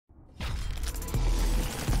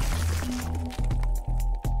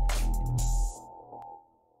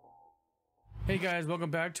Hey guys,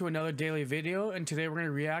 welcome back to another daily video, and today we're going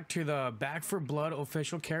to react to the Back for Blood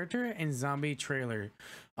official character and zombie trailer.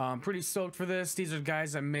 Pretty stoked for this. These are the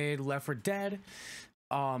guys that made Left 4 Dead.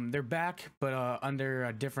 They're back, but under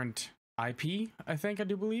a different IP, I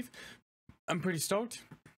do believe. I'm pretty stoked.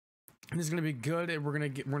 This is going to be good, and we're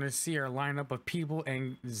going to see our lineup of people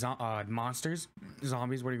and monsters,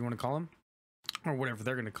 zombies, whatever you want to call them, or whatever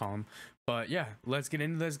they're going to call them. But yeah, let's get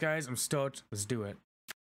into this, guys. I'm stoked. Let's do it.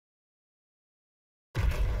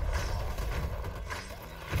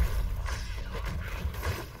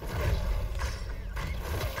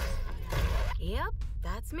 Yep,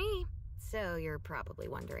 that's me. So you're probably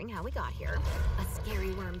wondering how we got here. A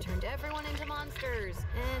scary worm turned everyone into monsters,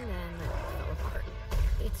 and then it all fell apart.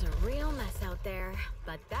 It's a real mess out there,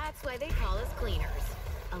 but that's why they call us cleaners.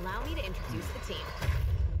 Allow me to introduce the team.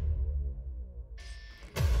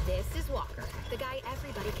 This is Walker, the guy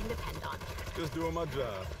everybody can depend on. Just doing my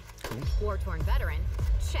job. War-torn veteran,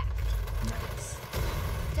 check. Nice.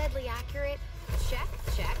 Deadly accurate, check,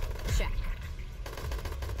 check, check.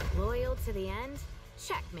 Loyal to the end?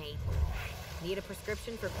 Checkmate. Need a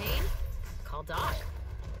prescription for pain? Call Doc.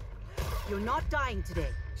 You're not dying today.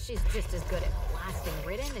 She's just as good at blasting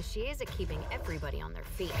Ridden as she is at keeping everybody on their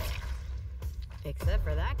feet. Except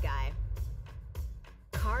for that guy.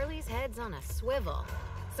 Carly's head's on a swivel.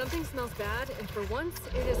 Something smells bad, and for once,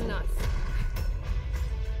 it isn't us.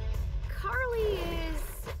 Carly is...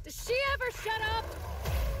 Does she ever shut up?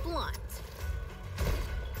 blunt.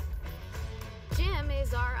 Jim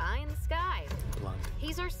is our eye in the sky. Blunt.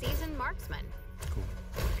 He's our seasoned marksman. Cool.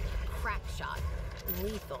 Crack shot.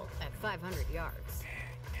 Lethal at 500 yards.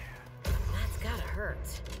 That's gotta hurt.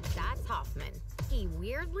 That's Hoffman. He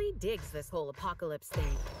weirdly digs this whole apocalypse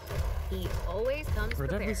thing. He always comes We're prepared.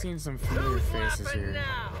 definitely seeing some familiar faces here.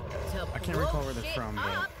 To I can't recall where they're blow from, shit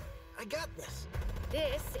but... up. I got this.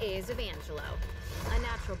 This is Evangelo, a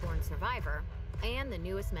natural-born survivor, and the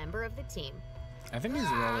newest member of the team. I think these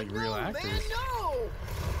are all like real actors. Man, no!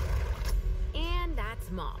 And that's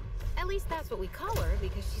Mom. At least that's what we call her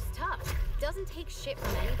because she's tough. Doesn't take shit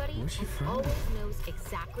from anybody Where's she and from? always knows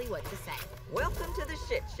exactly what to say. Welcome to the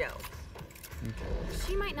shit show.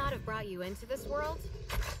 She might not have brought you into this world,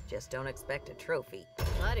 Just don't expect a trophy.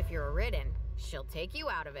 but if you're a Ridden, she'll take you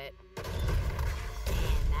out of it.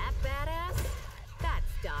 And that badass?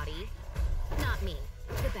 That's Dottie. Not me,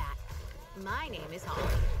 the Bat. My name is Holly.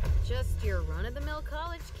 Just your run-of-the-mill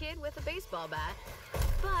college kid with a baseball bat.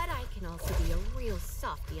 But I can also be a real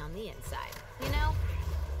softie on the inside. You know,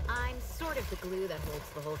 I'm sort of the glue that holds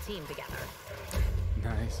the whole team together.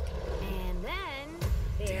 Nice. And then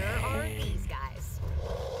there are these guys.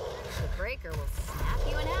 The breaker will snap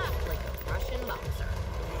you in half like a Russian boxer.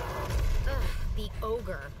 Ugh, the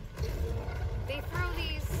ogre. They throw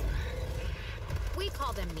these... we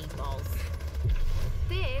call them meatballs.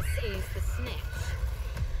 This is the snitch.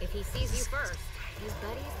 If he sees you first, his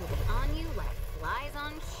buddies will be on you like flies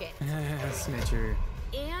on shit. Snitcher.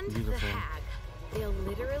 And the Beautiful. hag. They'll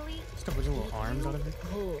literally Just a bunch of little eat arms you out of it.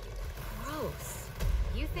 whole. Gross.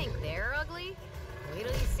 You think they're ugly? Wait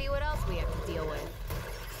till you see what else we have to deal with.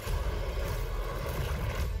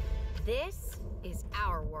 This is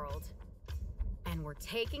our world. And we're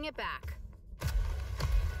taking it back.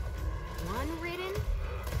 One Ridden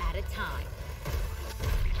at a time.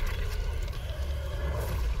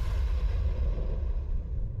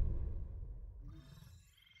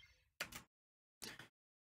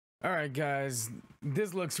 All right, guys,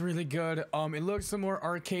 this looks really good. It looks some more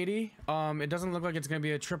arcadey. It doesn't look like it's gonna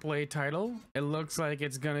be a AAA title. It looks like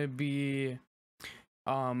it's gonna be,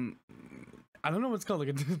 I don't know what's called, like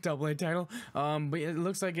a AA title. But it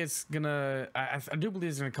looks like it's gonna. I do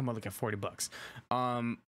believe it's gonna come out like at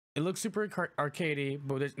 $40. It looks super arcadey,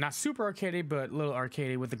 but it's not super arcadey, but a little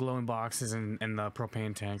arcadey with the glowing boxes and the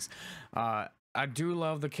propane tanks. I do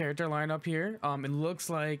love the character lineup here. It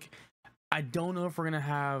looks like. I don't know if we're gonna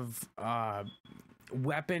have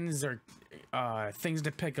weapons or things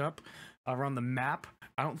to pick up around the map.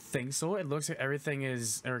 I don't think so. It looks like everything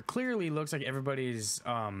is, or clearly looks like everybody's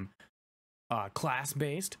class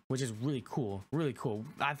based, which is really cool. Really cool.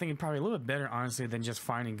 I think it's probably a little bit better, honestly, than just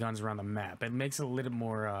finding guns around the map. It makes it a little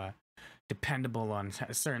more dependable on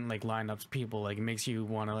certain like lineups, people. Like it makes you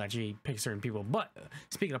want to actually pick certain people. But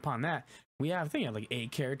speaking upon that, we have I think like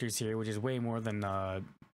 8 characters here, which is way more than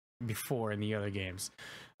before in the other games.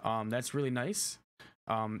 That's really nice.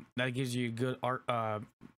 That gives you a good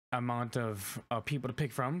amount of people to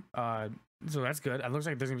pick from, so that's good. It looks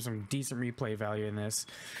like there's gonna be some decent replay value in this.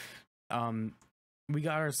 We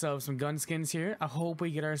got ourselves some gun skins here. I hope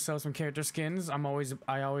we get ourselves some character skins. I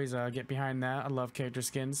always get behind that. I love character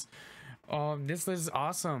skins. This is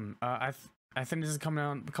awesome. I think this is coming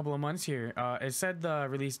out in a couple of months here. It said the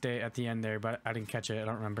release date at the end there, but I didn't catch it. I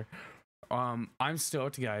don't remember. I'm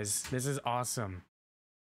stoked, guys. This is awesome.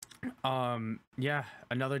 Yeah,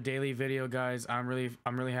 another daily video, guys. I'm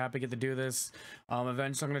really happy to get to do this.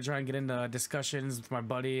 Eventually I'm gonna try and get into discussions with my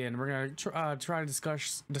buddy, and we're gonna try to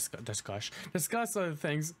discuss other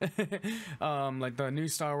things like the new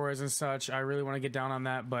Star Wars and such. I really want to get down on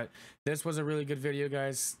that, but this was a really good video,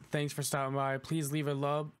 guys. Thanks for stopping by. Please leave a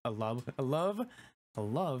love.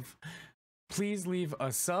 Please leave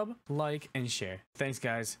a sub, like, and share. Thanks,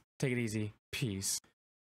 guys. Take it easy. Peace.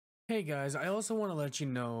 Hey guys, I also want to let you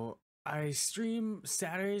know I stream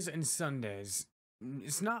Saturdays and Sundays.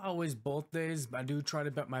 It's not always both days, but I do try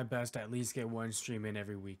to bet my best to at least get one stream in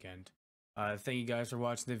every weekend. Thank you guys for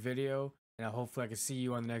watching the video, and hopefully I can see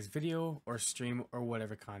you on the next video or stream or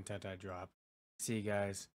whatever content I drop. See you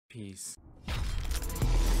guys. Peace.